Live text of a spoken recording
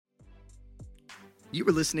You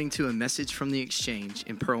were listening to a message from The Exchange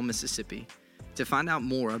in Pearl, Mississippi. To find out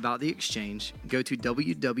more about The Exchange, go to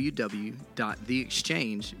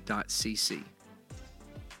www.theexchange.cc.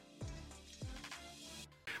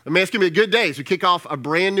 Man, it's going to be a good day as we kick off a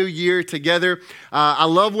brand new year together. I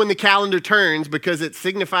love when the calendar turns because it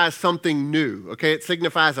signifies something new, okay? It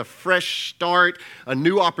signifies a fresh start, a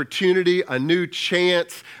new opportunity, a new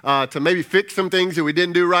chance to maybe fix some things that we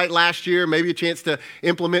didn't do right last year, maybe a chance to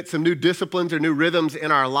implement some new disciplines or new rhythms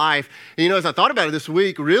in our life. And, you know, as I thought about it this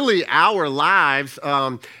week, really our lives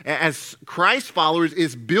as Christ followers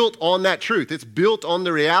is built on that truth. It's built on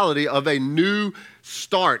the reality of a new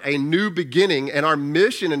start, a new beginning, and our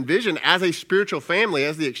mission and vision as a spiritual family,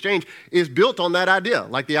 as the Exchange, is built on that idea,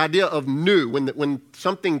 like the idea of new, when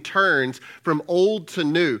something turns from old to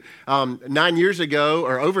new. 9 years ago,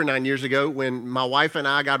 or over 9 years ago, when my wife and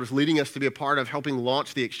I, God was leading us to be a part of helping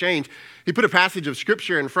launch the Exchange, He put a passage of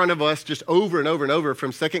Scripture in front of us just over and over and over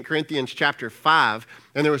from 2 Corinthians chapter 5,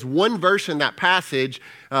 and there was one verse in that passage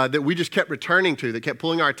that we just kept returning to, that kept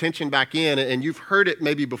pulling our attention back in, and you've heard it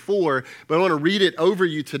maybe before, but I want to read it over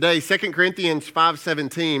you today. 2 Corinthians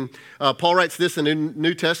 5:17, Paul writes this in the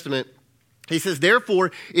New Testament. He says,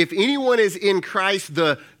 "Therefore, if anyone is in Christ,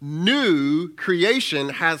 the new creation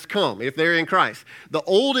has come." If they're in Christ, the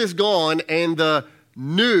old is gone and the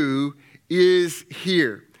new is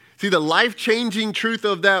here. See, the life-changing truth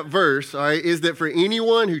of that verse, all right, is that for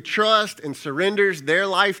anyone who trusts and surrenders their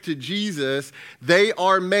life to Jesus, they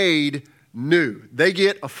are made new. They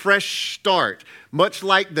get a fresh start, much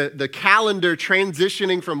like the calendar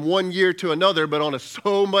transitioning from one year to another, but on a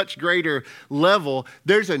so much greater level.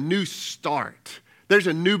 There's a new start. There's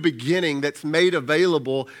a new beginning that's made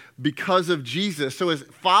available because of Jesus. So as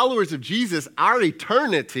followers of Jesus, our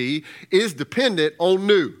eternity is dependent on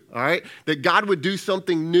new, all right? That God would do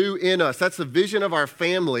something new in us. That's the vision of our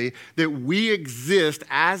family, that we exist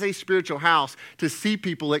as a spiritual house to see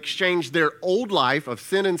people exchange their old life of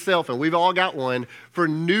sin and self, and we've all got one, for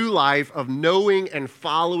new life of knowing and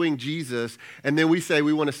following Jesus. And then we say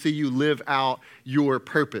we want to see you live out your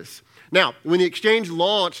purpose. Now, when the Exchange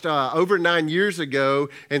launched over 9 years ago,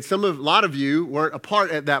 and a lot of you weren't a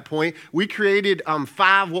part at that point, we created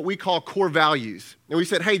 5 what we call core values. And we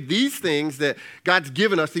said, hey, these things that God's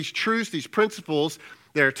given us, these truths, these principles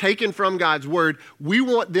that are taken from God's word, we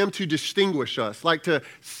want them to distinguish us, like to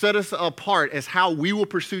set us apart as how we will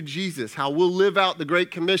pursue Jesus, how we'll live out the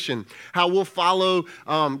Great Commission, how we'll follow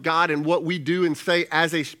God and what we do and say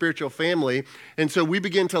as a spiritual family. And so we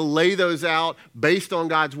begin to lay those out based on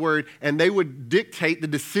God's word, and they would dictate the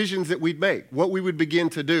decisions that we'd make, what we would begin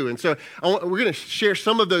to do. And so we're going to share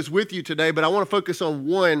some of those with you today, but I want to focus on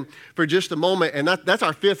one for just a moment, and that's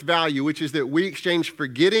our 5th value, which is that we exchange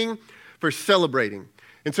forgetting for celebrating.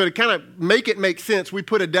 And so to kind of make it make sense, we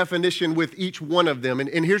put a definition with each one of them.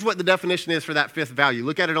 And here's what the definition is for that 5th value.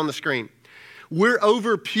 Look at it on the screen. We're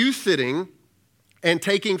over pew sitting and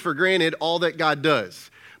taking for granted all that God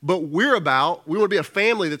does. But we want to be a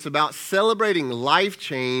family that's about celebrating life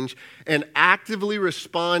change and actively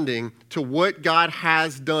responding to what God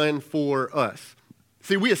has done for us.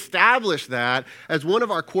 See, we established that as one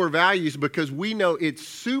of our core values because we know it's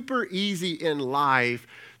super easy in life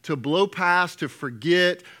to blow past, to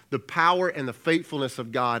forget the power and the faithfulness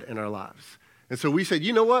of God in our lives. And so we said,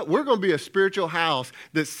 you know what? We're going to be a spiritual house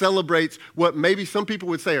that celebrates what maybe some people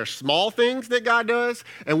would say are small things that God does,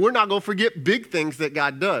 and we're not going to forget big things that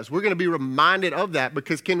God does. We're going to be reminded of that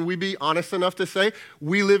because can we be honest enough to say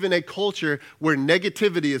we live in a culture where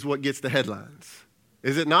negativity is what gets the headlines?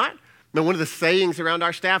 Is it not? Now, one of the sayings around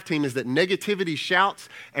our staff team is that negativity shouts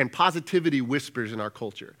and positivity whispers in our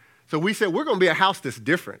culture. So we said, we're going to be a house that's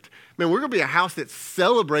different. We're going to be a house that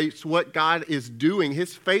celebrates what God is doing,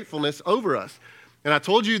 His faithfulness over us. And I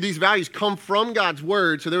told you these values come from God's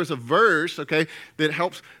word. So there was a verse, okay, that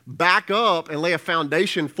helps back up and lay a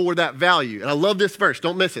foundation for that value. And I love this verse.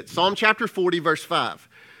 Don't miss it. Psalm chapter 40, verse 5.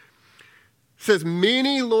 It says,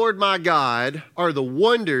 "Many, Lord my God, are the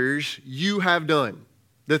wonders you have done.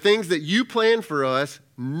 The things that you plan for us,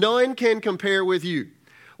 none can compare with you.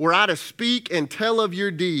 Were I to speak and tell of your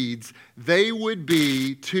deeds, they would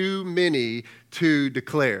be too many to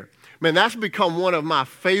declare." Man, that's become one of my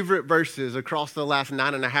favorite verses across the last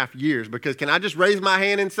 9.5 years because can I just raise my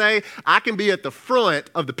hand and say, I can be at the front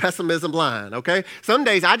of the pessimism line, okay? Some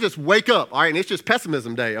days I just wake up, all right, and it's just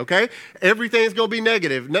pessimism day, okay? Everything's going to be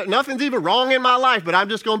negative. Nothing's even wrong in my life, but I'm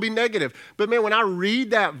just going to be negative. But man, when I read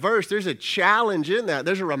that verse, there's a challenge in that.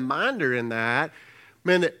 There's a reminder in that,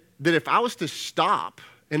 man, that if I was to stop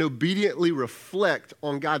and obediently reflect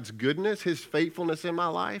on God's goodness, His faithfulness in my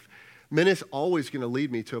life, man, it's always going to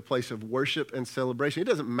lead me to a place of worship and celebration. It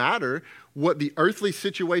doesn't matter what the earthly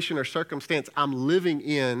situation or circumstance I'm living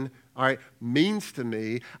in, all right, means to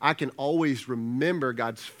me. I can always remember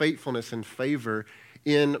God's faithfulness and favor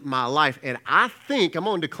in my life. And I think, I'm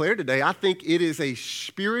going to declare today, I think it is a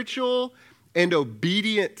spiritual and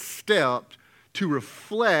obedient step to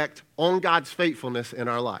reflect on God's faithfulness in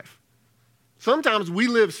our life. Sometimes we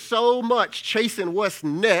live so much chasing what's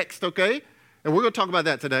next, okay? And we're going to talk about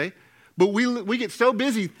that today. But we get so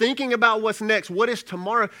busy thinking about what's next, what is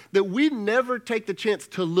tomorrow, that we never take the chance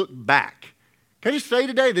to look back. Can I just say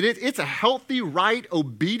today that it's a healthy, right,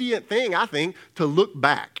 obedient thing, I think, to look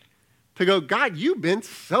back. To go, God, you've been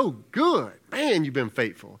so good. Man, you've been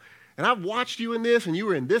faithful. And I've watched you in this, and you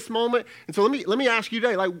were in this moment. And so let me ask you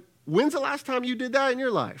today, like, when's the last time you did that in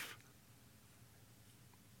your life?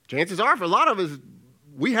 Chances are, for a lot of us,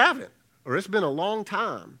 we haven't. Or it's been a long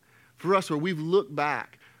time for us where we've looked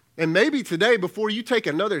back. And maybe today, before you take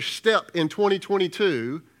another step in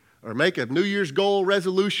 2022, or make a New Year's goal,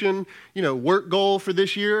 resolution, work goal for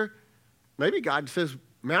this year, maybe God says,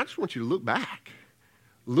 man, I just want you to look back.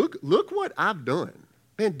 Look what I've done.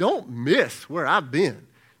 Man, don't miss where I've been.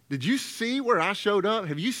 Did you see where I showed up?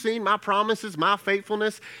 Have you seen my promises, my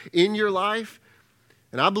faithfulness in your life?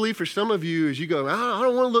 And I believe for some of you, as you go, I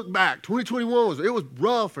don't want to look back. 2021 was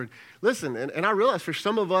rough. Listen, and I realize for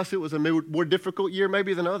some of us it was a more difficult year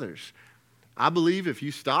maybe than others. I believe if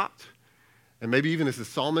you stopped, and maybe even as the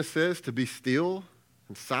psalmist says, to be still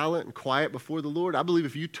and silent and quiet before the Lord, I believe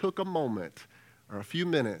if you took a moment or a few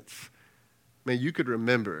minutes, man, you could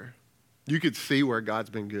remember, you could see where God's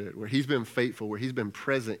been good, where he's been faithful, where he's been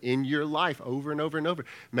present in your life over and over and over.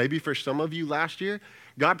 Maybe for some of you last year,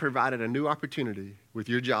 God provided a new opportunity with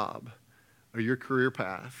your job or your career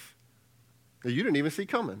path that you didn't even see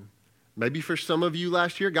coming. Maybe for some of you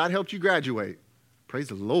last year, God helped you graduate. Praise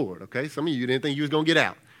the Lord, okay? Some of you didn't think you was going to get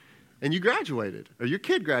out. And you graduated, or your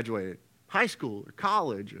kid graduated, high school or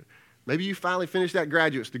college. Or maybe you finally finished that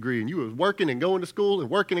graduate's degree and you was working and going to school and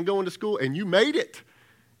working and going to school and you made it.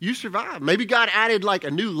 You survived. Maybe God added like a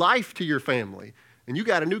new life to your family and you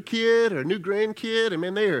got a new kid or a new grandkid. And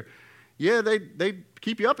man, they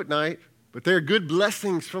keep you up at night, but they're good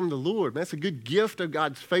blessings from the Lord. That's a good gift of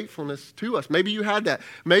God's faithfulness to us. Maybe you had that.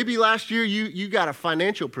 Maybe last year you got a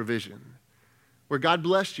financial provision where God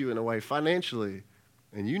blessed you in a way financially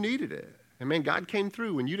and you needed it. And man, God came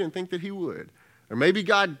through when you didn't think that he would. Or maybe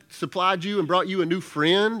God supplied you and brought you a new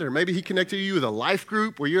friend, or maybe he connected you with a life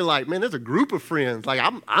group where you're like, man, there's a group of friends. Like,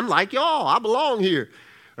 I'm like y'all. I belong here.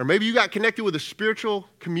 Or maybe you got connected with a spiritual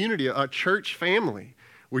community, a church family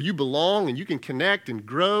where you belong and you can connect and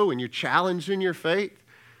grow and you're challenged in your faith.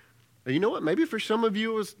 And you know what? Maybe for some of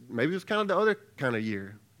you, it was kind of the other kind of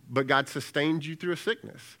year, but God sustained you through a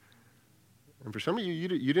sickness. And for some of you, you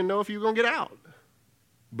didn't know if you were going to get out,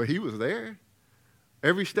 but he was there.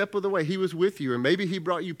 Every step of the way, he was with you. And maybe he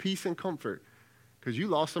brought you peace and comfort because you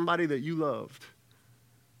lost somebody that you loved.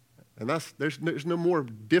 And there's no more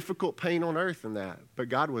difficult pain on earth than that. But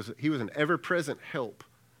he was an ever-present help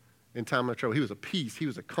in time of trouble. He was a peace. He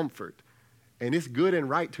was a comfort. And it's good and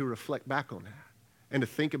right to reflect back on that and to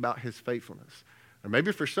think about his faithfulness. Or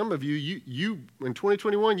maybe for some of you, you in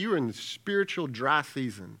 2021, you were in the spiritual dry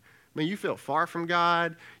season. I mean, you felt far from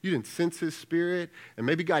God. You didn't sense his spirit. And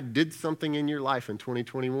maybe God did something in your life in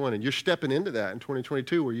 2021. And you're stepping into that in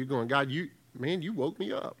 2022 where you're going, God, you woke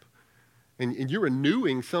me up. And you're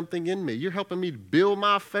renewing something in me. You're helping me to build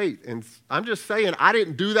my faith. And I'm just saying, I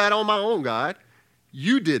didn't do that on my own, God.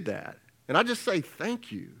 You did that. And I just say thank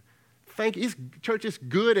you. Thank you. Church, it's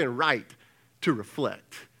good and right to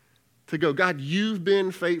reflect. To go, God, you've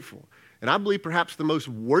been faithful. And I believe perhaps the most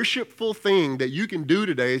worshipful thing that you can do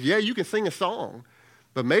today is, you can sing a song,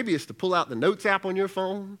 but maybe it's to pull out the notes app on your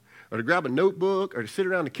phone or to grab a notebook or to sit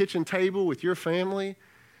around the kitchen table with your family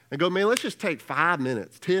and go, man, let's just take 5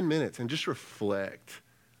 minutes, 10 minutes and just reflect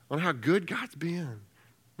on how good God's been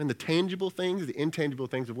and the tangible things, the intangible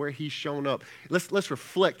things of where he's shown up. Let's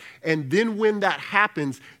reflect. And then when that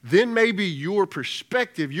happens, then maybe your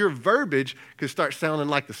perspective, your verbiage could start sounding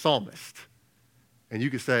like the psalmist. And you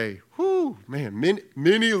could say, whoo, man,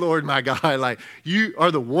 many, Lord, my God, like you are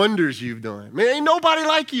the wonders you've done. Man, ain't nobody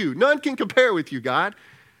like you. None can compare with you, God.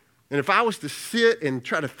 And if I was to sit and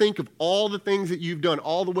try to think of all the things that you've done,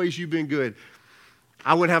 all the ways you've been good,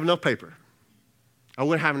 I wouldn't have enough paper. I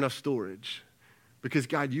wouldn't have enough storage. Because,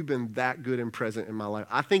 God, you've been that good and present in my life.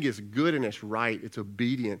 I think it's good and it's right, it's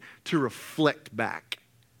obedient to reflect back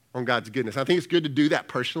on God's goodness. I think it's good to do that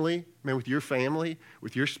personally, man, with your family,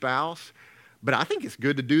 with your spouse. But I think it's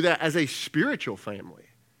good to do that as a spiritual family.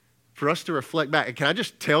 for us to reflect back. And can I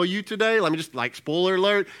just tell you today, let me just spoiler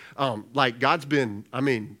alert, God's been,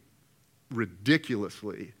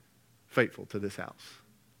 ridiculously faithful to this house.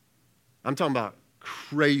 I'm talking about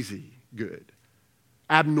crazy good,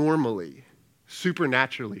 abnormally,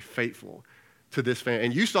 supernaturally faithful to this family.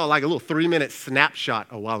 And you saw a little 3-minute snapshot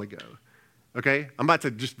a while ago, okay? I'm about to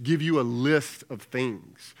just give you a list of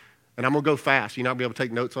things. And I'm going to go fast. You're not going to be able to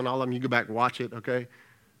take notes on all of them. You go back and watch it, okay?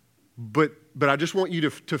 But I just want you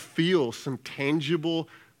to feel some tangible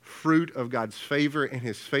fruit of God's favor and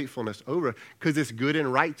his faithfulness over, because it's good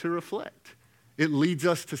and right to reflect. It leads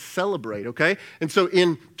us to celebrate, okay? And so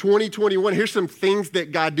in 2021, here's some things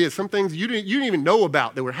that God did, some things you didn't even know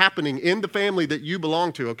about that were happening in the family that you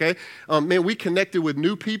belong to, okay? We connected with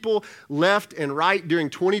new people left and right. During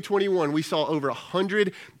 2021, we saw over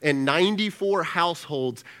 194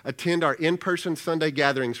 households attend our in-person Sunday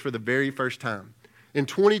gatherings for the very first time. In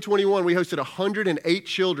 2021, we hosted 108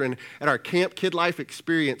 children at our Camp Kid Life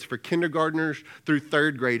experience for kindergartners through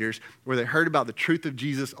third graders, where they heard about the truth of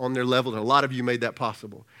Jesus on their level, and a lot of you made that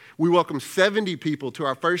possible. We welcomed 70 people to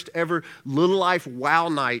our first ever Little Life Wow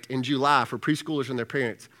Night in July for preschoolers and their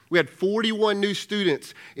parents. We had 41 new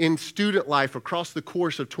students in student life across the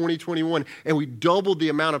course of 2021, and we doubled the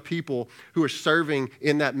amount of people who are serving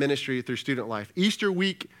in that ministry through student life. Easter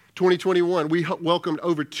week 2021, we welcomed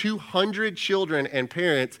over 200 children and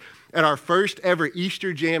parents at our first ever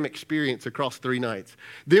Easter Jam experience across 3 nights.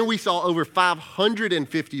 Then we saw over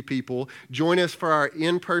 550 people join us for our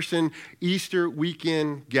in-person Easter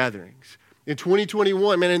weekend gatherings. In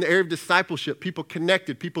 2021, in the area of discipleship, people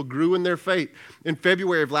connected, people grew in their faith. In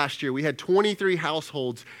February of last year, we had 23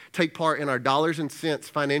 households take part in our Dollars and Cents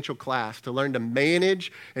financial class to learn to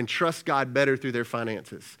manage and trust God better through their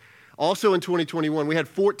finances. Also in 2021, we had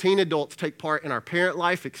 14 adults take part in our Parent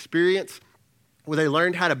Life experience, where they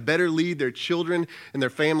learned how to better lead their children and their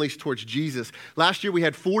families towards Jesus. Last year, we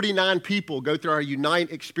had 49 people go through our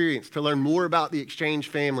Unite experience to learn more about the Exchange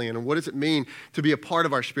family and what does it mean to be a part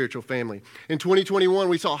of our spiritual family. In 2021,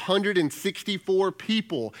 we saw 164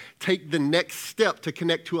 people take the next step to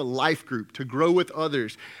connect to a life group, to grow with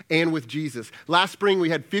others and with Jesus. Last spring, we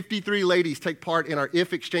had 53 ladies take part in our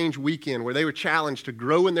If Exchange weekend, where they were challenged to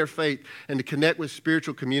grow in their faith and to connect with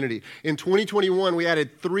spiritual community. In 2021, we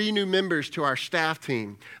added 3 new members to our staff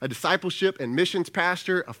team: a discipleship and missions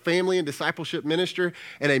pastor, a family and discipleship minister,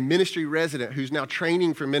 and a ministry resident who's now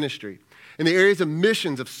training for ministry. In the areas of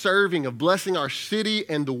missions, of serving, of blessing our city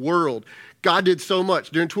and the world, God did so much.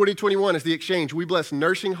 During 2021, as the Exchange, we blessed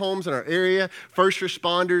nursing homes in our area, first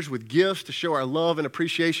responders with gifts to show our love and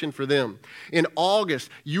appreciation for them. In August,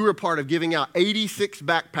 you were a part of giving out 86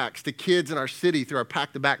 backpacks to kids in our city through our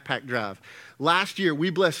Pack the Backpack drive. Last year, we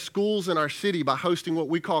blessed schools in our city by hosting what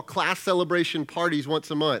we call class celebration parties once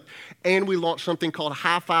a month. And we launched something called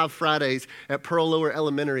High Five Fridays at Pearl Lower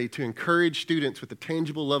Elementary to encourage students with the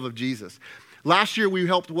tangible love of Jesus. Last year, we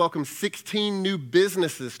helped welcome 16 new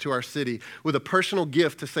businesses to our city with a personal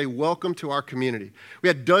gift to say welcome to our community. We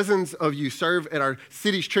had dozens of you serve at our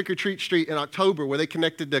city's Trick-or-Treat Street in October, where they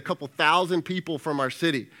connected to a couple thousand people from our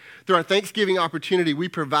city. Through our Thanksgiving opportunity, we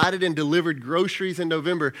provided and delivered groceries in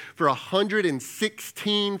November for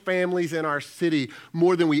 116 families in our city,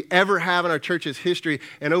 more than we ever have in our church's history,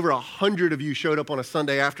 and over 100 of you showed up on a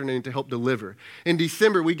Sunday afternoon to help deliver. In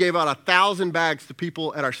December, we gave out 1,000 bags to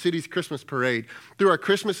people at our city's Christmas parade. Through our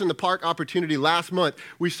Christmas in the Park opportunity last month,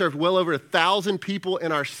 we served well over 1,000 people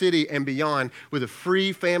in our city and beyond with a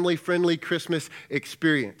free, family-friendly Christmas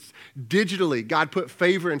experience. Digitally, God put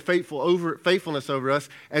favor and faithfulness over us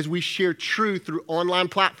as we share truth through online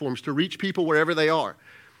platforms to reach people wherever they are.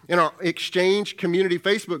 In our Exchange Community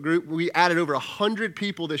Facebook group, we added over 100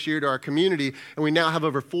 people this year to our community, and we now have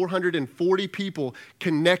over 440 people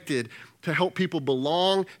connected to help people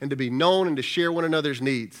belong and to be known and to share one another's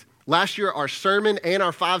needs. Last year, our sermon and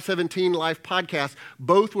our 517 Life podcast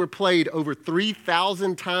both were played over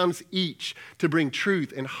 3,000 times each to bring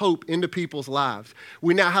truth and hope into people's lives.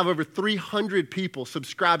 We now have over 300 people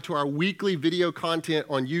subscribed to our weekly video content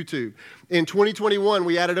on YouTube. In 2021,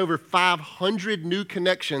 we added over 500 new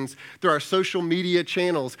connections through our social media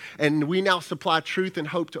channels, and we now supply truth and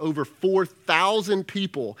hope to over 4,000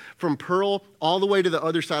 people from Pearl all the way to the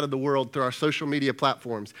other side of the world through our social media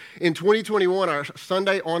platforms. In 2021, our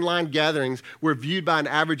Sunday online gatherings were viewed by an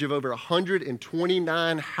average of over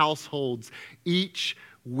 129 households each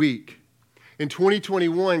week. In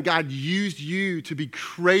 2021, God used you to be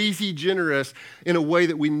crazy generous in a way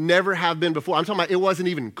that we never have been before. I'm talking about it wasn't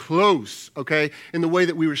even close, okay, in the way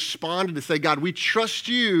that we responded to say, God, we trust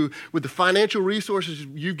you with the financial resources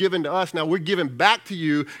you've given to us. Now we're giving back to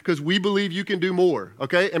you because we believe you can do more,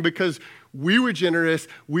 okay, and because we were generous.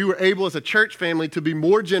 We were able as a church family to be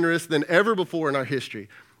more generous than ever before in our history.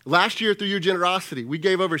 Last year, through your generosity, we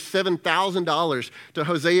gave over $7,000 to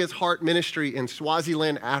Hosea's Heart Ministry in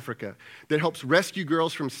Swaziland, Africa, that helps rescue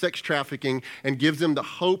girls from sex trafficking and gives them the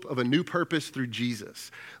hope of a new purpose through Jesus.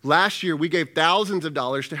 Last year, we gave thousands of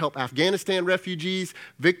dollars to help Afghanistan refugees,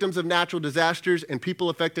 victims of natural disasters, and people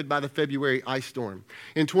affected by the February ice storm.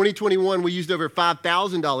 In 2021, we used over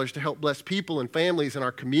 $5,000 to help bless people and families in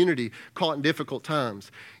our community caught in difficult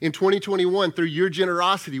times. In 2021, through your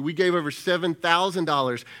generosity, we gave over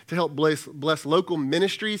 $7,000 to help bless local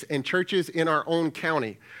ministries and churches in our own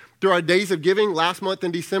county. Through our days of giving last month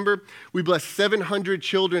in December, we blessed 700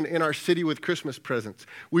 children in our city with Christmas presents.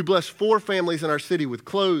 We blessed 4 families in our city with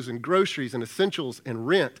clothes and groceries and essentials and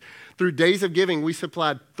rent. Through days of giving, we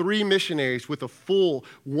supplied 3 missionaries with a full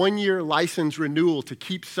 1-year license renewal to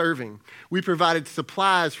keep serving. We provided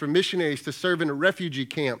supplies for missionaries to serve in a refugee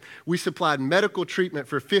camp. We supplied medical treatment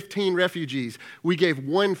for 15 refugees. We gave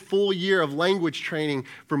 1 full year of language training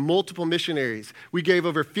for multiple missionaries. We gave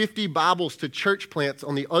over 50 Bibles to church plants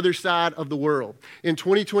on the other side of the world. In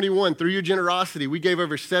 2021, through your generosity, we gave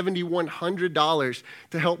over $7,100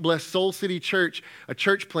 to help bless Soul City Church, a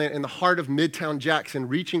church plant in the heart of Midtown Jackson,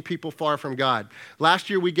 reaching people far from God. Last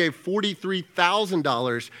year, we gave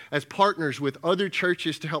 $43,000 as partners with other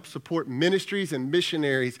churches to help support ministries and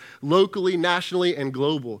missionaries locally, nationally, and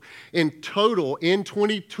global. In total, in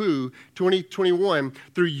 2021,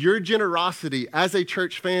 through your generosity as a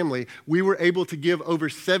church family, we were able to give over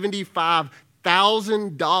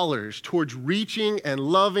 $75,000 towards reaching and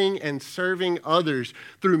loving and serving others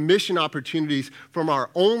through mission opportunities from our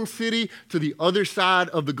own city to the other side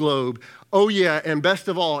of the globe. Oh yeah, and best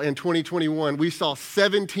of all, in 2021, we saw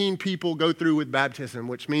 17 people go through with baptism,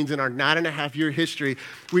 which means in our 9.5-year history,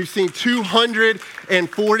 we've seen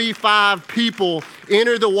 245 people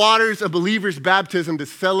enter the waters of believers' baptism to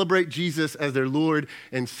celebrate Jesus as their Lord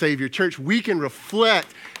and Savior. Church, we can reflect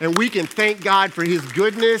and we can thank God for His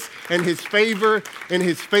goodness and His favor and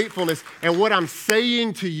His faithfulness. And what I'm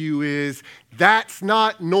saying to you is, that's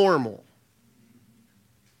not normal.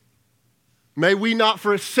 May we not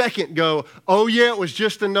for a second go, oh yeah, it was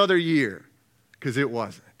just another year, because it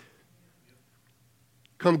wasn't.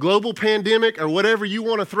 Come global pandemic or whatever you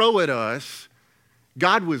want to throw at us,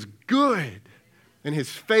 God was good, and His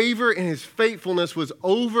favor and His faithfulness was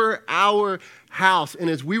over our house. And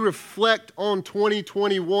as we reflect on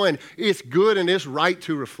 2021, it's good and it's right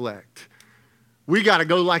to reflect. We got to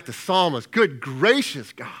go like the psalmist. Good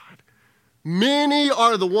gracious God. Many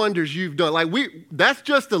are the wonders you've done. That's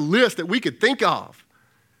just a list that we could think of.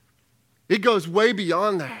 It goes way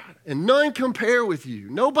beyond that. And none compare with you.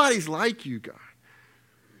 Nobody's like you, God.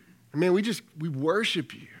 And man, we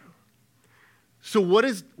worship you. So what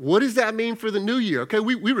does that mean for the new year? Okay,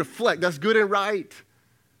 we reflect. That's good and right.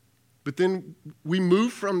 But then we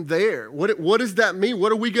move from there. What does that mean?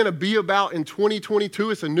 What are we going to be about in 2022?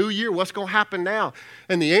 It's a new year. What's going to happen now?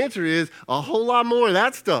 And the answer is a whole lot more of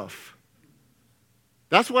that stuff.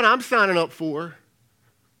 That's what I'm signing up for.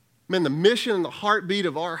 Man, the mission and the heartbeat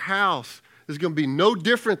of our house is going to be no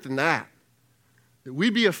different than that. That we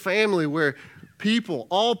be a family where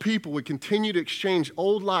all people would continue to exchange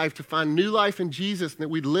old life to find new life in Jesus, and that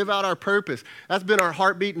we'd live out our purpose. That's been our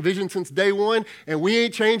heartbeat and vision since day one, and we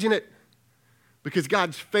ain't changing it because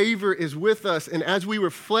God's favor is with us. And as we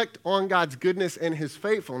reflect on God's goodness and His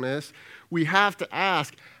faithfulness, we have to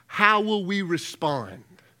ask, how will we respond?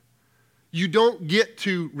 You don't get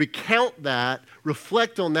to recount that,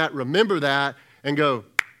 reflect on that, remember that, and go,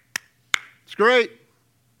 it's great.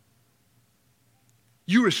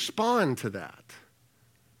 You respond to that.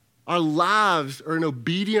 Our lives are an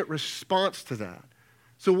obedient response to that.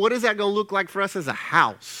 So what is that going to look like for us as a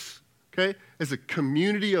house, okay? As a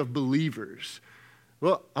community of believers?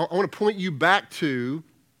 Well, I want to point you back to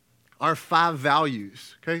our 5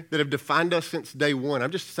 values, okay, that have defined us since day one.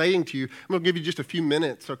 I'm just saying to you, I'm going to give you just a few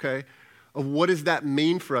minutes, okay, of what does that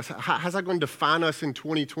mean for us? How's that going to define us in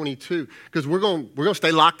 2022? Because we're going to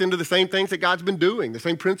stay locked into the same things that God's been doing, the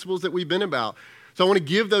same principles that we've been about. So I want to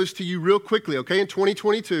give those to you real quickly, okay? In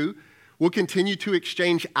 2022, we'll continue to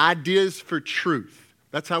exchange ideas for truth.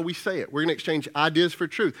 That's how we say it. We're going to exchange ideas for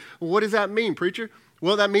truth. Well, what does that mean, preacher?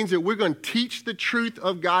 Well, that means that we're going to teach the truth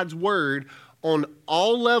of God's word on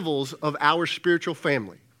all levels of our spiritual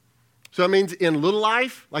family. So that means in Little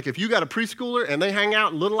Life, like if you got a preschooler and they hang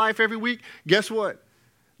out in Little Life every week, guess what?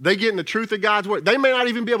 They get in the truth of God's word. They may not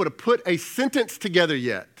even be able to put a sentence together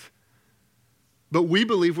yet, but we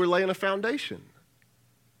believe we're laying a foundation.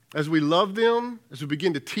 As we love them, as we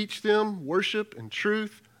begin to teach them worship and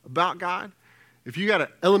truth about God, If you got an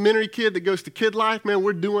elementary kid that goes to Kid Life, man,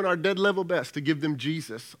 we're doing our dead level best to give them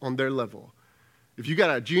Jesus on their level. If you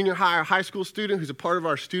got a junior high or high school student who's a part of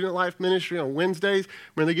our student life ministry on Wednesdays,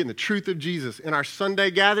 man, they're getting the truth of Jesus. In our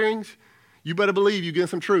Sunday gatherings, you better believe you're getting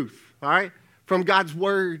some truth, all right, from God's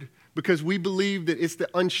word, because we believe that it's the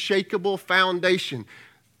unshakable foundation.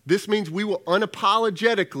 This means we will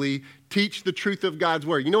unapologetically teach the truth of God's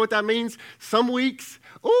word. You know what that means? Some weeks,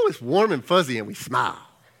 oh, it's warm and fuzzy and we smile.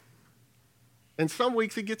 And some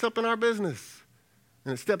weeks it gets up in our business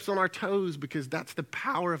and it steps on our toes, because that's the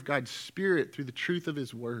power of God's Spirit through the truth of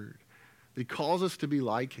his word. He calls us to be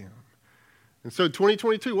like him. And so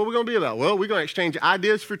 2022, what are we going to be about? Well, we're going to exchange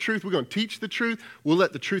ideas for truth. We're going to teach the truth. We'll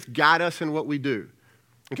let the truth guide us in what we do.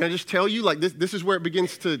 And can I just tell you, like this is where it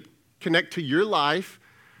begins to connect to your life.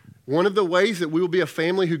 One of the ways that we will be a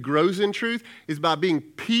family who grows in truth is by being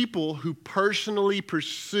people who personally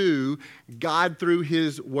pursue God through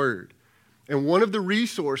his word. And one of the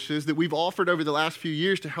resources that we've offered over the last few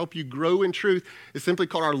years to help you grow in truth is simply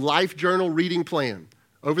called our Life Journal Reading Plan.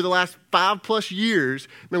 Over the last 5+ years,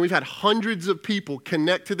 man, we've had hundreds of people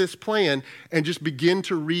connect to this plan and just begin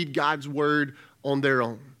to read God's word on their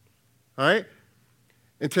own. All right?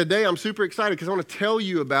 And today I'm super excited because I want to tell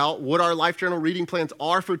you about what our Life Journal reading plans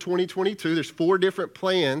are for 2022. There's 4 different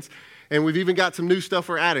plans, and we've even got some new stuff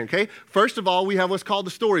we're adding, okay? First of all, we have what's called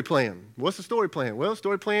the story plan. What's the story plan? Well,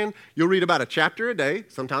 story plan, you'll read about a chapter a day,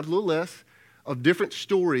 sometimes a little less, of different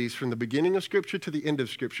stories from the beginning of Scripture to the end of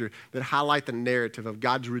Scripture that highlight the narrative of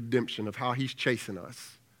God's redemption, of how he's chasing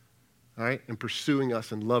us, all right, and pursuing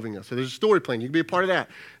us and loving us. So there's a story plan. You can be a part of that.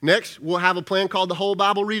 Next, we'll have a plan called the Whole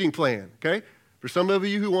Bible Reading Plan, okay? For some of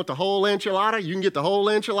you who want the whole enchilada, you can get the whole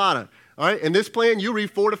enchilada. All right? In this plan, you'll read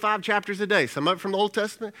 4 to 5 chapters a day. Some of it from the Old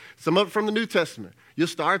Testament, some of it from the New Testament. You'll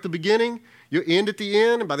start at the beginning, you'll end at the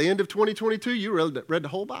end, and by the end of 2022, you read the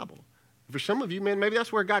whole Bible. For some of you, man, maybe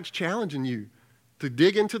that's where God's challenging you to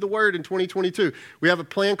dig into the Word in 2022. We have a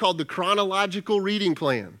plan called the Chronological Reading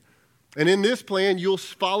Plan. And in this plan, you'll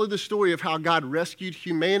follow the story of how God rescued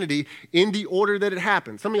humanity in the order that it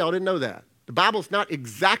happened. Some of y'all didn't know that. The Bible's not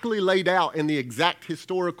exactly laid out in the exact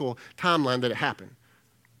historical timeline that it happened.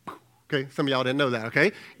 Okay, some of y'all didn't know that,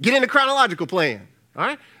 okay? Get in the chronological plan, all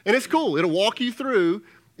right? And it's cool. It'll walk you through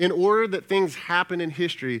in order that things happen in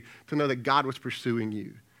history to know that God was pursuing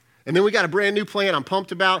you. And then we got a brand new plan I'm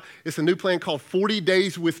pumped about. It's a new plan called 40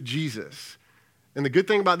 Days with Jesus. And the good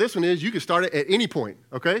thing about this one is you can start it at any point,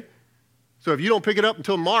 okay? So if you don't pick it up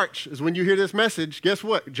until March is when you hear this message, guess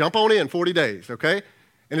what? Jump on in 40 days, okay?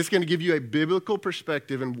 And it's going to give you a biblical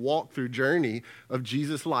perspective and walk-through journey of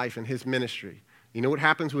Jesus' life and his ministry. You know what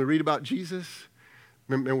happens when we read about Jesus?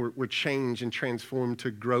 We're changed and transformed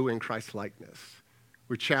to grow in Christ's likeness.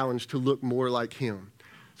 We're challenged to look more like him.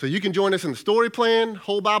 So you can join us in the story plan,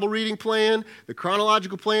 whole Bible reading plan, the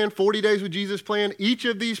chronological plan, 40 Days with Jesus plan. Each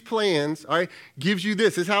of these plans, all right, gives you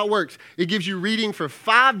this. This is how it works. It gives you reading for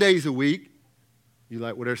 5 days a week. You're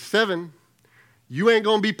like, well, there's 7. You ain't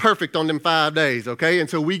going to be perfect on them 5 days, okay? And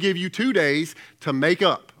so we give you 2 days to make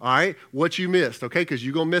up, all right, what you missed, okay? Because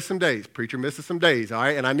you're going to miss some days. Preacher misses some days, all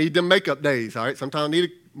right? And I need them makeup days, all right? Sometimes I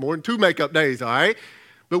need more than 2 makeup days, all right?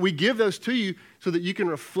 But we give those to you so that you can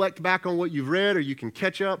reflect back on what you've read or you can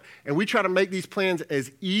catch up. And we try to make these plans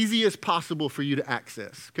as easy as possible for you to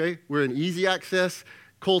access, okay? We're an easy access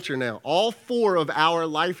culture now. All 4 of our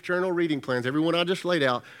Life Journal reading plans, every one I just laid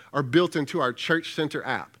out, are built into our Church Center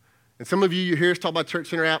app. And some of you hear us talk about Church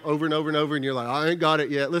Center app over and over and over, and you're like, I ain't got it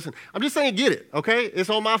yet. Listen, I'm just saying get it, okay? It's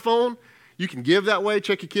on my phone. You can give that way,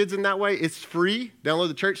 check your kids in that way. It's free. Download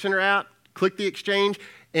the Church Center app, click the exchange,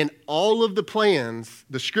 and all of the plans,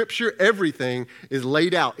 the scripture, everything is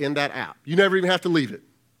laid out in that app. You never even have to leave it,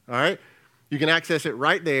 all right? You can access it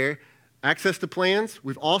right there. Access the plans.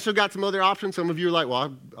 We've also got some other options. Some of you are like,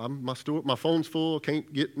 well, my phone's full.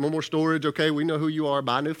 Can't get no more storage. Okay, we know who you are.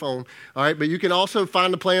 Buy a new phone. All right, but you can also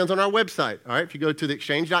find the plans on our website. All right, if you go to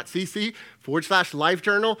theexchange.cc/Life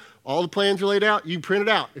Journal, all the plans are laid out. You can print it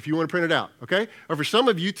out if you want to print it out. Okay, or for some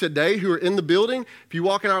of you today who are in the building, if you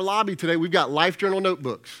walk in our lobby today, we've got Life Journal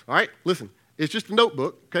notebooks. All right, listen. It's just a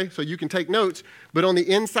notebook, okay, so you can take notes, but on the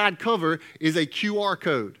inside cover is a QR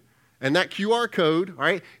code. And that QR code, all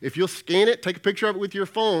right, if you'll scan it, take a picture of it with your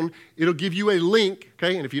phone, it'll give you a link,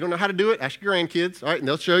 okay? And if you don't know how to do it, ask your grandkids, all right, and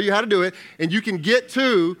they'll show you how to do it. And you can get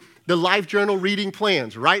to the Life Journal reading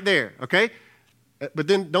plans right there, okay? But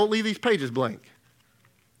then don't leave these pages blank.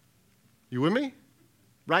 You with me?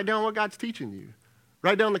 Write down what God's teaching you.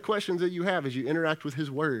 Write down the questions that you have as you interact with his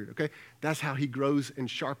word, okay? That's how he grows and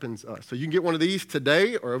sharpens us. So you can get one of these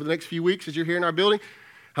today or over the next few weeks as you're here in our building.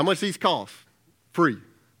 How much these cost? Free.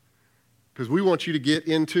 Because we want you to get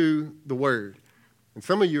into the word. And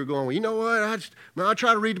some of you are going, well, you know what? I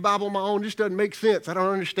try to read the Bible on my own. It just doesn't make sense. I don't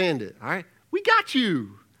understand it. All right? We got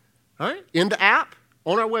you. All right? In the app,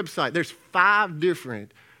 on our website, there's 5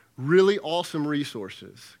 different really awesome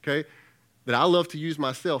resources, okay, that I love to use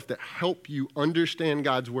myself that help you understand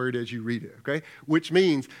God's word as you read it, okay? Which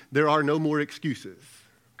means there are no more excuses,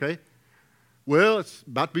 okay? Well, it's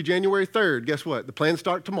about to be January 3rd. Guess what? The plans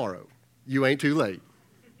start tomorrow. You ain't too late.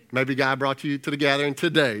 Maybe God brought you to the gathering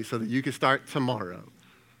today so that you can start tomorrow.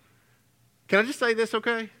 Can I just say this,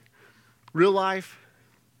 okay? Real life,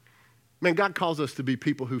 man, God calls us to be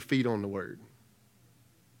people who feed on the word,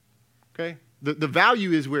 okay? The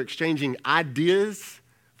value is we're exchanging ideas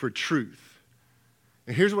for truth.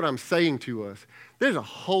 And here's what I'm saying to us. There's a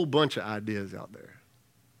whole bunch of ideas out there.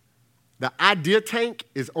 The idea tank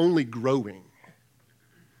is only growing,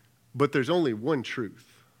 but there's only one truth.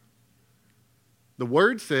 The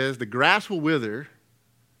word says the grass will wither,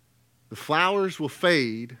 the flowers will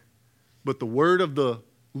fade, but the word of the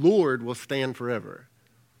Lord will stand forever.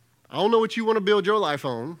 I don't know what you want to build your life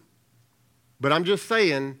on, but I'm just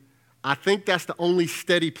saying, I think that's the only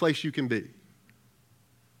steady place you can be.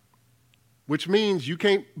 Which means you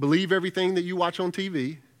can't believe everything that you watch on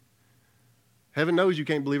TV. Heaven knows you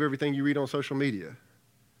can't believe everything you read on social media.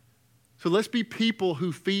 So let's be people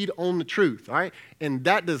who feed on the truth, all right? And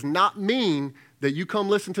that does not mean that you come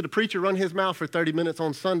listen to the preacher run his mouth for 30 minutes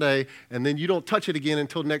on Sunday and then you don't touch it again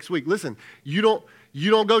until next week. Listen, you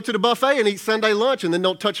don't go to the buffet and eat Sunday lunch and then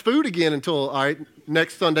don't touch food again until, all right,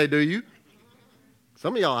 next Sunday, do you?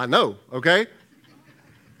 Some of y'all I know, okay?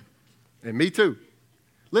 And me too.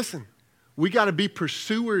 Listen, we got to be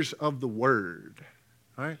pursuers of the word,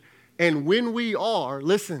 all right? And when we are,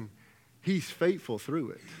 listen, he's faithful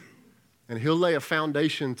through it. And he'll lay a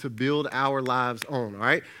foundation to build our lives on, all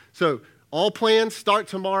right? So all plans start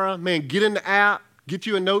tomorrow. Man, get in the app, get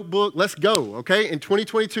you a notebook. Let's go, okay? In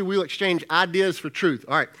 2022, we'll exchange ideas for truth.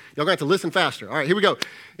 All right, y'all going to have to listen faster. All right, here we go.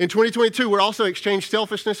 In 2022, we'll also exchange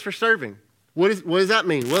selfishness for serving. What does that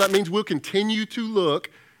mean? Well, that means we'll continue to look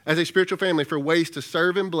as a spiritual family for ways to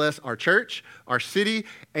serve and bless our church, our city,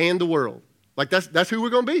 and the world. Like that's who we're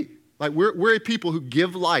going to be. Like we're a people who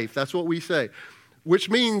give life. That's what we say, which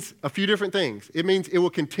means a few different things. It means it will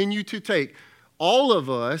continue to take all of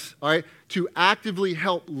us, all right, to actively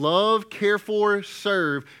help love, care for,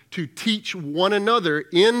 serve, to teach one another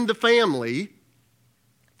in the family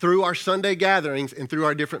through our Sunday gatherings and through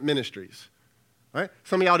our different ministries. All right?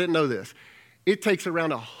 Some of y'all didn't know this. It takes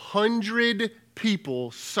around 100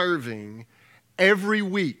 people serving every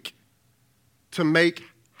week to make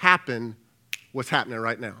happen what's happening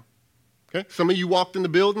right now. Okay? Some of you walked in the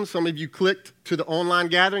building. Some of you clicked to the online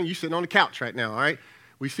gathering. You're sitting on the couch right now, all right?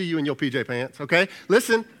 We see you in your PJ pants, okay?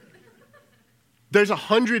 Listen, there's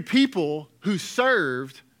 100 people who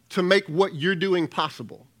served to make what you're doing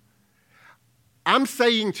possible. I'm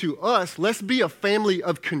saying to us, let's be a family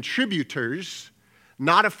of contributors,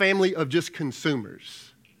 not a family of just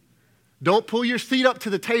consumers. Don't pull your seat up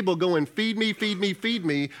to the table going, feed me, feed me, feed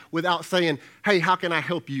me, without saying, hey, how can I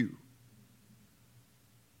help you?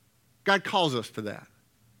 God calls us to that.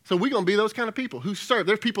 So we're going to be those kind of people who serve.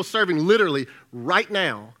 There's people serving literally right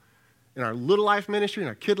now in our little life ministry, in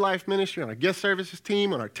our kid life ministry, on our guest services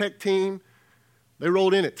team, on our tech team. They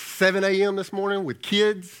rolled in at 7 a.m. this morning with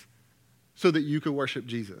kids so that you could worship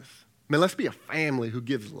Jesus. Man, let's be a family who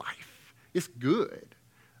gives life. It's good,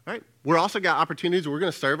 right? We're also got opportunities where we're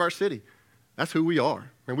going to serve our city. That's who we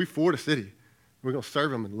are. Man, we for the city. We're going to serve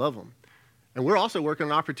them and love them. And we're also working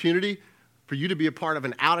on an opportunity for you to be a part of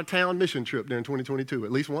an out-of-town mission trip during 2022,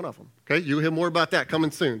 at least one of them, okay? You'll hear more about that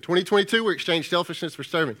coming soon. 2022, we'll exchange selfishness for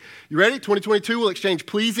serving. You ready? 2022, we'll exchange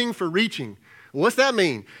pleasing for reaching. What's that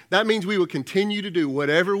mean? That means we will continue to do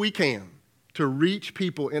whatever we can to reach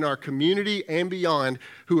people in our community and beyond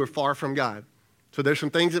who are far from God. So there's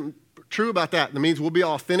some things that are true about that. That means we'll be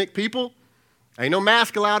authentic people. Ain't no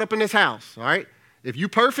mask allowed up in this house, all right? If you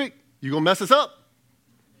perfect, you're going to mess us up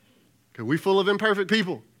because we full of imperfect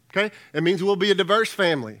people. Okay? It means we'll be a diverse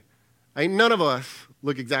family. Ain't none of us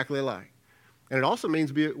look exactly alike. And it also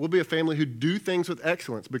means we'll be a family who do things with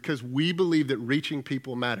excellence because we believe that reaching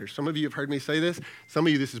people matters. Some of you have heard me say this. Some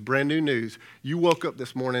of you, this is brand new news. You woke up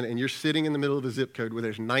this morning and you're sitting in the middle of a zip code where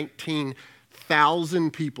there's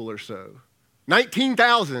 19,000 people or so.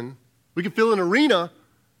 19,000. We can fill an arena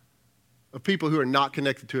of people who are not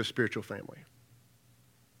connected to a spiritual family.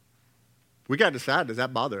 We got to decide, does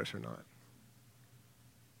that bother us or not?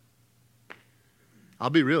 I'll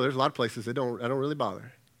be real, there's a lot of places that don't really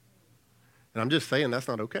bother. And I'm just saying that's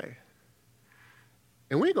not okay.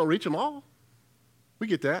 And we ain't going to reach them all. We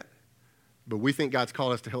get that. But we think God's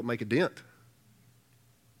called us to help make a dent.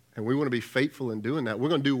 And we want to be faithful in doing that. We're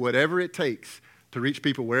going to do whatever it takes to reach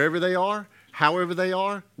people wherever they are, however they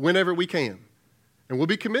are, whenever we can. And we'll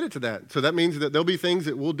be committed to that. So that means that there'll be things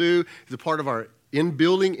that we'll do as a part of our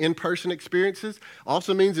in-building, in-person experiences.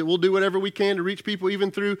 Also means that we'll do whatever we can to reach people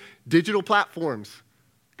even through digital platforms.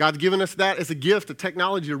 God's given us that as a gift, a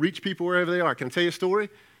technology to reach people wherever they are. Can I tell you a story?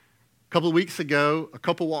 A couple of weeks ago, a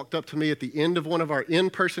couple walked up to me at the end of one of our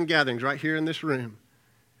in-person gatherings right here in this room.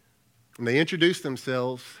 And they introduced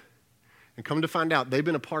themselves, and come to find out, they've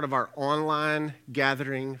been a part of our online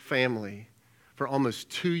gathering family for almost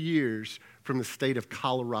 2 years from the state of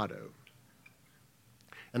Colorado.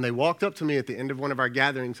 And they walked up to me at the end of one of our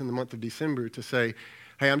gatherings in the month of December to say,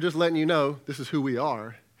 hey, I'm just letting you know this is who we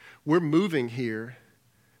are. We're moving here,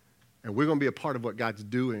 and we're going to be a part of what God's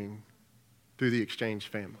doing through the Exchange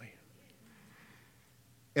family.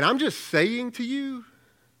 And I'm just saying to you,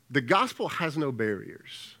 the gospel has no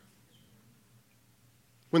barriers.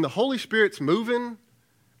 When the Holy Spirit's moving,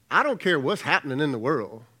 I don't care what's happening in the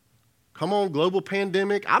world. Come on, global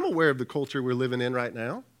pandemic. I'm aware of the culture we're living in right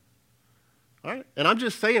now. All right? And I'm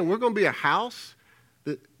just saying we're going to be a house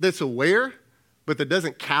that's aware, but that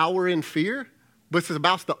doesn't cower in fear, but it's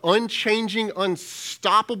about the unchanging,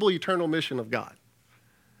 unstoppable, eternal mission of God.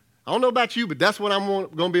 I don't know about you, but that's what I'm going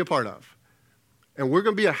to be a part of. And we're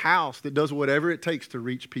going to be a house that does whatever it takes to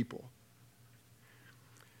reach people.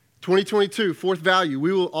 2022, fourth value,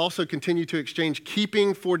 we will also continue to exchange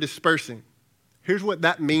keeping for dispersing. Here's what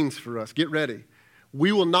that means for us. Get ready.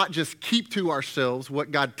 We will not just keep to ourselves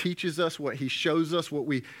what God teaches us, what he shows us, what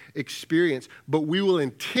we experience, but we will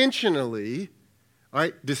intentionally,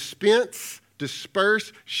 dispense,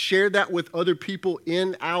 disperse, share that with other people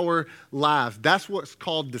in our lives. That's what's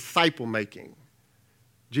called disciple making.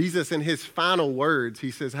 Jesus, in his final words,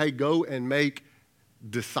 he says, hey, go and make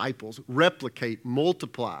disciples. Replicate,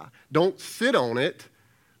 multiply. Don't sit on it,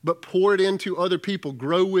 but pour it into other people.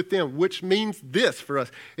 Grow with them, which means this for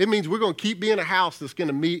us. It means we're going to keep being a house that's going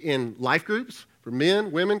to meet in life groups for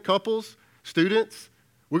men, women, couples, students.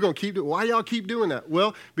 We're going to keep it. Why y'all keep doing that?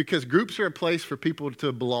 Well, because groups are a place for people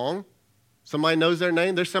to belong. Somebody knows their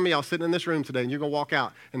name. There's some of y'all sitting in this room today, and you're going to walk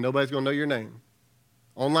out, and nobody's going to know your name.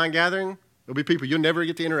 Online gathering, there'll be people you'll never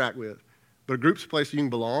get to interact with. But a group's a place you can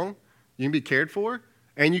belong, you can be cared for,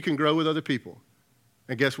 and you can grow with other people.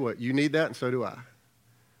 And guess what? You need that, and so do I.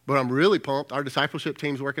 But I'm really pumped. Our discipleship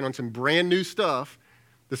team's working on some brand new stuff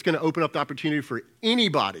that's going to open up the opportunity for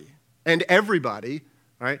anybody and everybody,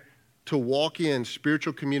 to walk in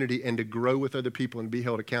spiritual community and to grow with other people and be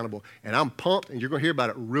held accountable. And I'm pumped, and you're going to hear about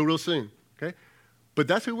it real, real soon, okay? But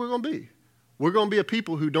that's who we're going to be. We're going to be a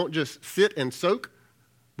people who don't just sit and soak,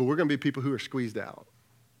 but we're going to be people who are squeezed out.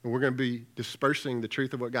 And we're going to be dispersing the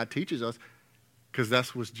truth of what God teaches us, because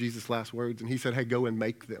that was Jesus' last words. And he said, hey, go and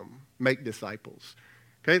make disciples.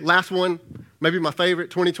 Okay, last one, maybe my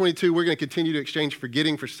favorite, 2022, we're going to continue to exchange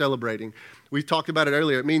forgetting for celebrating. We talked about it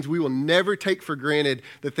earlier. It means we will never take for granted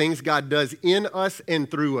the things God does in us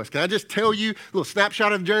and through us. Can I just tell you a little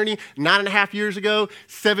snapshot of the journey? 9.5 years ago,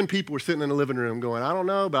 7 people were sitting in the living room going, I don't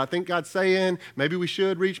know, but I think God's saying maybe we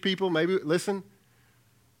should reach people, maybe, listen.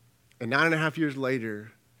 And 9.5 years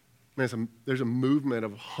later, man, there's a movement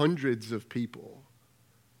of hundreds of people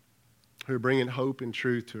who are bringing hope and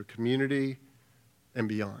truth to a community and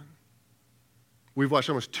beyond. We've watched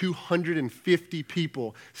almost 250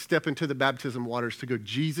 people step into the baptism waters to go,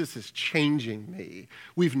 Jesus is changing me.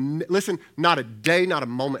 Listen, not a day, not a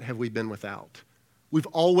moment have we been without. We've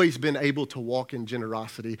always been able to walk in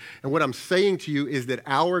generosity. And what I'm saying to you is that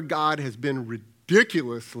our God has been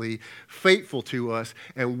ridiculously faithful to us,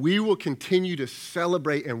 and we will continue to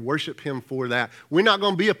celebrate and worship him for that. We're not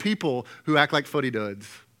going to be a people who act like fuddy-duds.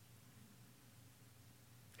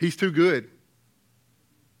 He's too good.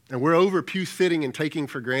 And we're over pew sitting and taking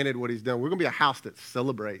for granted what he's done. We're going to be a house that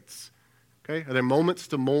celebrates. Okay? Are there moments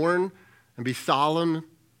to mourn and be solemn?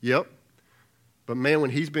 Yep. But man, when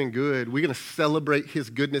he's been good, we're going to celebrate his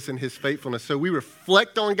goodness and his faithfulness. So we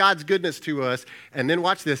reflect on God's goodness to us, and then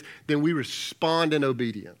watch this, then we respond in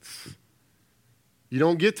obedience. You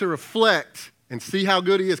don't get to reflect and see how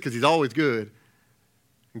good he is, because he's always good,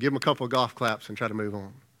 and give him a couple of golf claps and try to move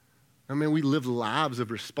on. I mean, we live lives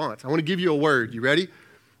of response. I want to give you a word. You ready?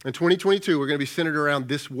 In 2022, we're going to be centered around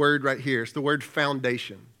this word right here. It's the word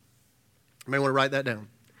foundation. You may want to write that down.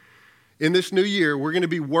 In this new year, we're going to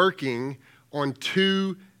be working on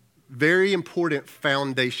 2 very important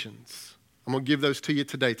foundations. I'm going to give those to you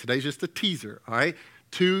today. Today's just a teaser, all right?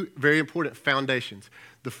 2 very important foundations.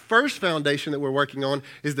 The first foundation that we're working on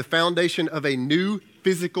is the foundation of a new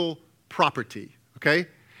physical property, okay?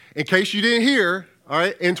 In case you didn't hear, all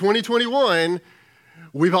right, in 2021,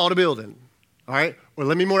 we bought a building. all right? Or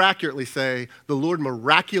let me more accurately say, the Lord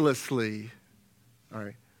miraculously, all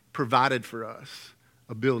right, provided for us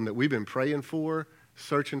a building that we've been praying for,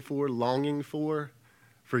 searching for, longing for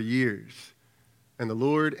years. And the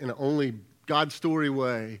Lord, in only God's story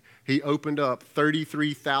way, he opened up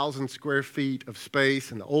 33,000 square feet of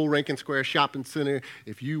space in the old Rankin Square Shopping Center.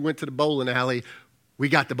 If you went to the bowling alley, we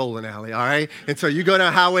got the bowling alley, all right? And so you go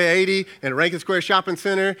down Highway 80 and Rankin Square Shopping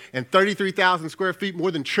Center and 33,000 square feet, more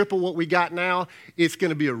than triple what we got now. It's going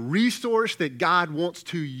to be a resource that God wants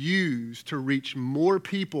to use to reach more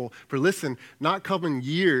people for, listen, not coming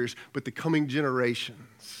years, but the coming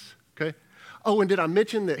generations, okay? Oh, and did I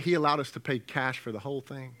mention that he allowed us to pay cash for the whole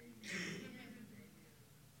thing?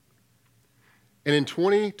 And in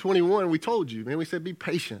 2021, we told you, man, we said be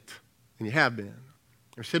patient, and you have been.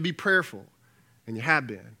 We said be prayerful, and you have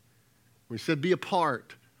been. We said be a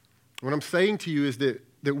part. What I'm saying to you is that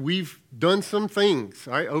we've done some things,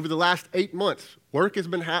 all right, over the last 8 months. Work has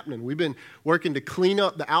been happening. We've been working to clean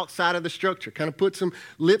up the outside of the structure, kind of put some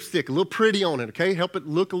lipstick, a little pretty on it, okay? Help it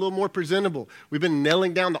look a little more presentable. We've been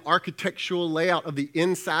nailing down the architectural layout of the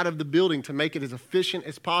inside of the building to make it as efficient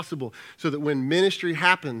as possible so that when ministry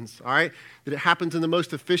happens, all right, that it happens in the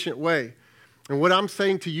most efficient way. And what I'm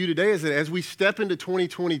saying to you today is that as we step into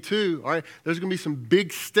 2022, all right, there's going to be some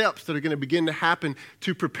big steps that are going to begin to happen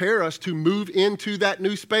to prepare us to move into that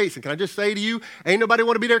new space. And can I just say to you, ain't nobody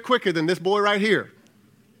want to be there quicker than this boy right here.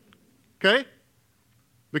 Okay?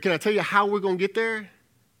 But can I tell you how we're going to get there?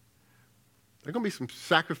 There are going to be some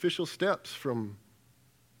sacrificial steps from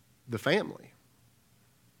the family.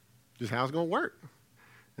 Just how it's going to work.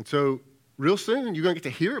 And so real soon, you're going to get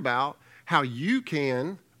to hear about how you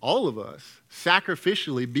can, all of us,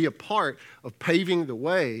 sacrificially be a part of paving the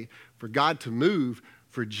way for God to move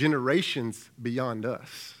for generations beyond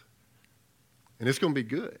us. And it's going to be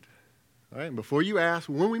good. All right? And before you ask,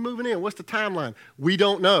 when are we moving in? What's the timeline? We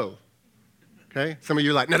don't know. Okay? Some of you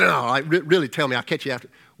are like, no. Like, really tell me. I'll catch you after.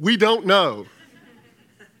 We don't know.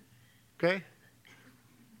 Okay?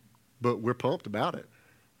 But we're pumped about it.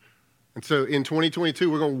 And so in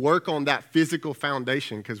 2022, we're going to work on that physical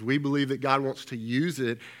foundation because we believe that God wants to use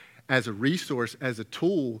it as a resource, as a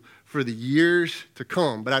tool for the years to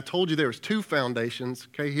come. But I told you there was two foundations.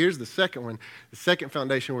 Okay, here's the second one. The second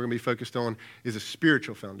foundation we're going to be focused on is a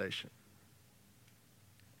spiritual foundation.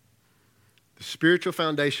 The spiritual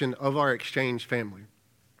foundation of our Exchange family.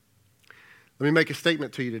 Let me make a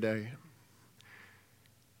statement to you today.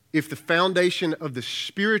 If the foundation of the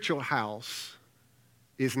spiritual house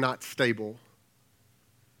is not stable,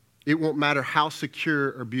 it won't matter how secure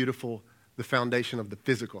or beautiful the foundation of the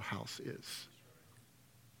physical house is.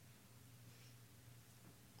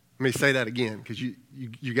 Let me say that again because you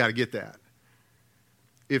got to get that.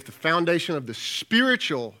 If the foundation of the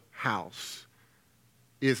spiritual house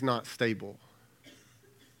is not stable,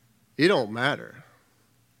 it don't matter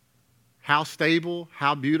how stable,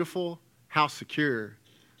 how beautiful, how secure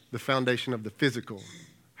the foundation of the physical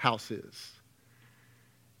house is.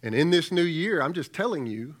 And in this new year, I'm just telling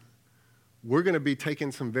you, we're going to be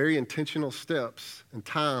taking some very intentional steps and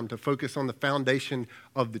time to focus on the foundation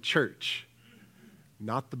of the church.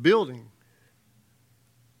 Not the building,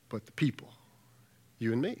 but the people,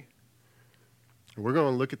 you and me. And we're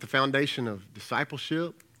going to look at the foundation of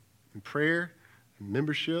discipleship and prayer and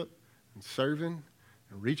membership and serving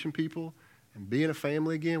and reaching people and being a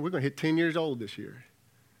family again. We're going to hit 10 years old this year.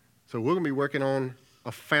 So we're going to be working on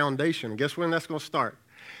a foundation. And guess when that's going to start?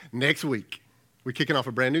 Next week. We're kicking off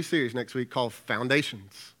a brand new series next week called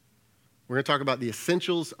Foundations. We're going to talk about the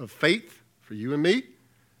essentials of faith for you and me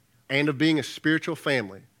and of being a spiritual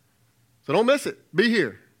family. So don't miss it. Be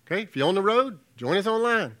here. Okay? If you're on the road, join us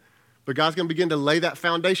online. But God's going to begin to lay that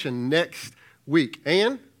foundation next week.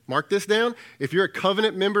 And mark this down. If you're a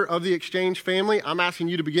covenant member of the Exchange family, I'm asking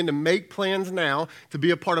you to begin to make plans now to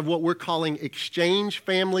be a part of what we're calling Exchange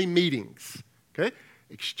family meetings. Okay?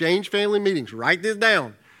 Exchange family meetings. Write this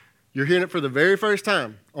down. You're hearing it for the very first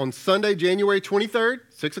time on Sunday, January 23rd,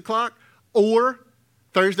 6 o'clock, or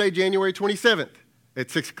Thursday, January 27th at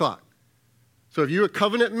 6 o'clock. So if you're a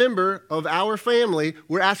covenant member of our family,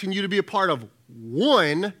 we're asking you to be a part of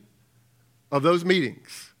one of those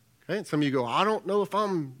meetings. Okay? And some of you go, I don't know if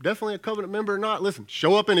I'm definitely a covenant member or not. Listen,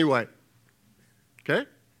 show up anyway. Okay?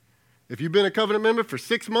 If you've been a covenant member for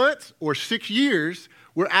 6 months or 6 years,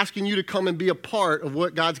 we're asking you to come and be a part of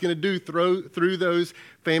what God's going to do through those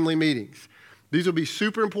family meetings. These will be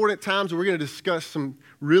super important times where we're going to discuss some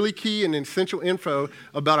really key and essential info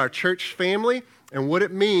about our church family and what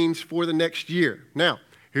it means for the next year. Now,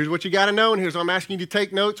 here's what you got to know, and here's what I'm asking you to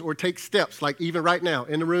take notes or take steps, like even right now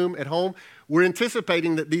in the room, at home. We're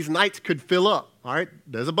anticipating that these nights could fill up, all right?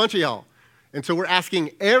 There's a bunch of y'all. And so we're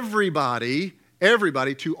asking everybody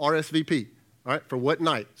to RSVP, all right, for what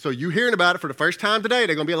night? So you hearing about it for the first time today.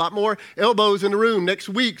 There are going to be a lot more elbows in the room next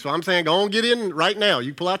week. So I'm saying go on, get in right now.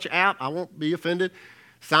 You pull out your app. I won't be offended.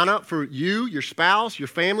 Sign up for you, your spouse, your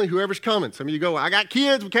family, whoever's coming. Some of you go, I got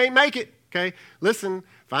kids. We can't make it. Okay, listen,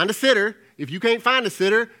 find a sitter. If you can't find a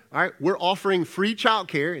sitter, all right, we're offering free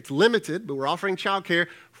childcare. It's limited, but we're offering childcare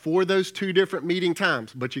for those 2 different meeting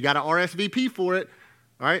times. But you got to RSVP for it,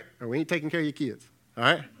 all right, or we ain't taking care of your kids, all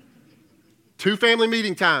right? 2 family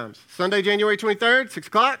meeting times, Sunday, January 23rd, 6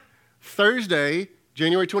 o'clock, Thursday,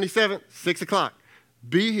 January 27th, 6 o'clock.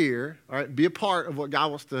 Be here, all right, be a part of what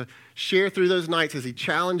God wants to share through those nights as he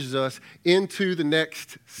challenges us into the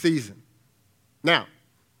next season. Now,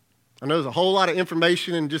 I know there's a whole lot of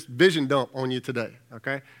information and just vision dump on you today,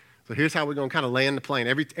 okay? So here's how we're going to kind of land the plane.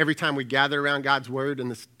 Every time we gather around God's word in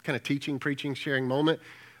this kind of teaching, preaching, sharing moment,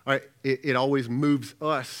 all right, it always moves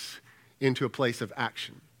us into a place of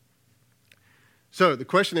action. So the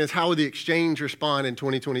question is, how will the exchange respond in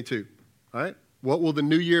 2022? All right? What will the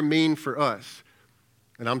new year mean for us?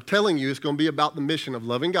 And I'm telling you, it's going to be about the mission of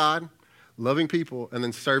loving God, loving people, and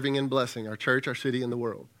then serving and blessing our church, our city, and the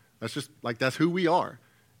world. That's who we are.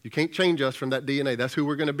 You can't change us from that DNA. That's who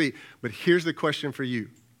we're going to be. But here's the question for you.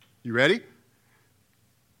 You ready?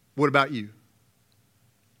 What about you?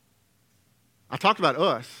 I talked about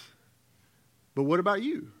us, but what about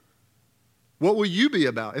you? What will you be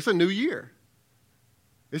about? It's a new year.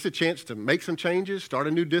 It's a chance to make some changes, start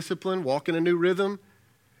a new discipline, walk in a new rhythm.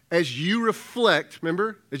 As you reflect,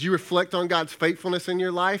 remember, as you reflect on God's faithfulness in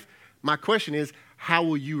your life, my question is, how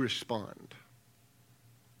will you respond?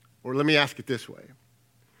 Or let me ask it this way.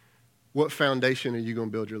 What foundation are you going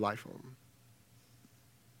to build your life on?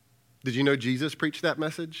 Did you know Jesus preached that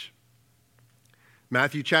message?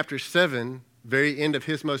 Matthew chapter 7, very end of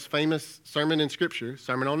his most famous sermon in Scripture,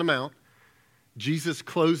 Sermon on the Mount, Jesus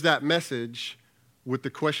closed that message with the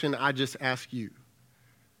question I just asked you.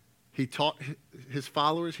 He taught his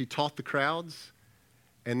followers, he taught the crowds,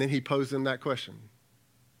 and then he posed them that question.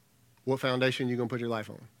 What foundation are you going to put your life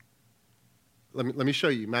on? Let me show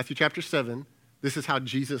you. Matthew chapter 7, this is how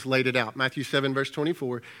Jesus laid it out. Matthew 7, verse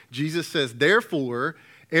 24, Jesus says, therefore,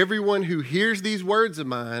 everyone who hears these words of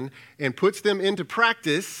mine and puts them into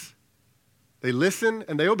practice, they listen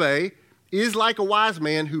and they obey, is like a wise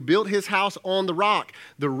man who built his house on the rock.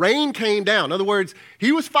 The rain came down. In other words,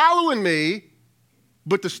 he was following me,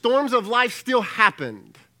 but the storms of life still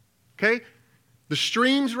happened. Okay? The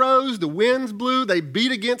streams rose, the winds blew, they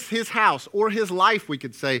beat against his house, or his life, we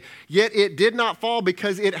could say. Yet it did not fall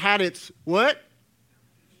because it had its what?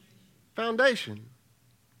 Foundation.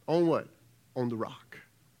 On what? On the rock.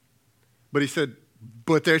 But he said,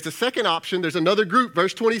 but there's a second option. There's another group.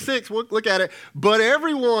 Verse 26, look at it. But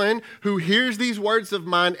everyone who hears these words of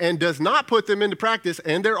mine and does not put them into practice,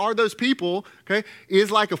 and there are those people, okay,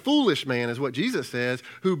 is like a foolish man, is what Jesus says,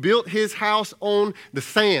 who built his house on the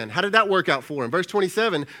sand. How did that work out for him? Verse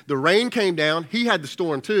 27, the rain came down. He had the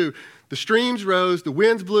storm too. The streams rose, the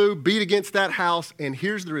winds blew, beat against that house, and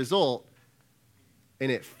here's the result.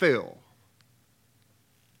 And it fell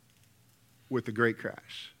with a great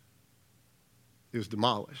crash. It was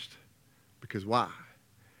demolished. Because why?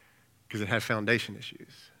 Because it had foundation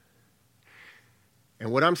issues.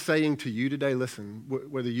 And what I'm saying to you today, listen,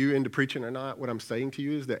 whether you're into preaching or not, what I'm saying to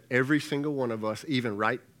you is that every single one of us, even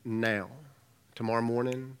right now, tomorrow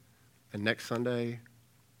morning and next Sunday,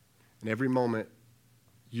 and every moment,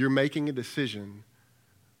 you're making a decision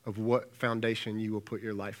of what foundation you will put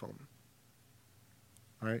your life on.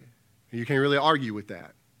 All right? And you can't really argue with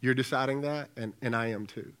that. You're deciding that, and I am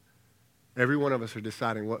too. Every one of us are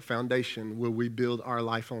deciding what foundation will we build our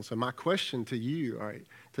life on. So my question to you, all right,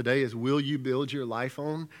 today is, will you build your life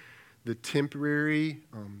on the temporary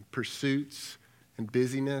pursuits and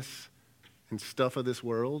busyness and stuff of this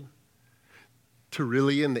world to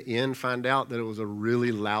really, in the end, find out that it was a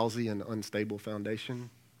really lousy and unstable foundation?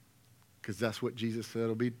 Because that's what Jesus said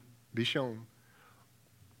will be shown.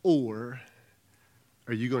 Or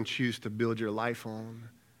are you going to choose to build your life on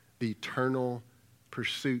the eternal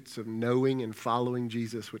pursuits of knowing and following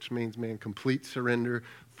Jesus, which means, man, complete surrender,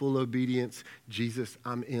 full obedience. Jesus,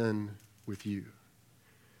 I'm in with you.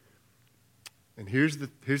 And here's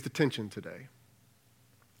the tension today.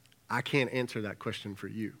 I can't answer that question for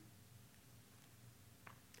you.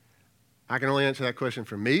 I can only answer that question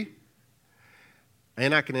for me,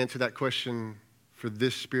 and I can answer that question for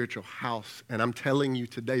this spiritual house. And I'm telling you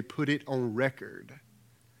today, put it on record,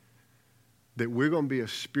 that we're going to be a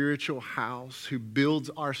spiritual house who builds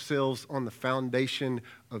ourselves on the foundation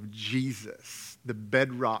of Jesus, the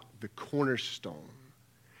bedrock, the cornerstone,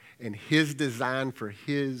 and his design for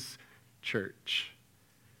his church.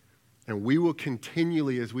 And we will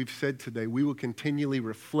continually, as we've said today, we will continually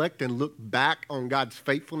reflect and look back on God's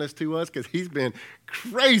faithfulness to us because he's been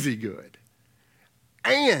crazy good.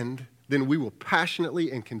 And then we will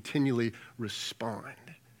passionately and continually respond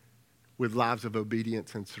with lives of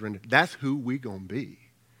obedience and surrender. That's who we gonna be.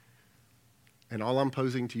 And all I'm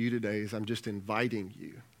posing to you today is I'm just inviting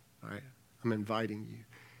you, all right? I'm inviting you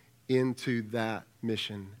into that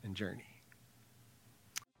mission and journey.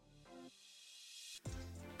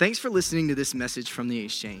 Thanks for listening to this message from The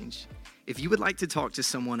Exchange. If you would like to talk to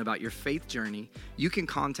someone about your faith journey, you can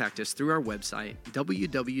contact us through our website,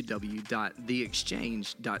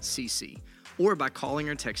 www.theexchange.cc, or by calling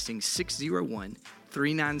or texting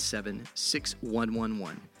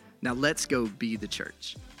 601-397-6111. Now let's go be the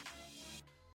church.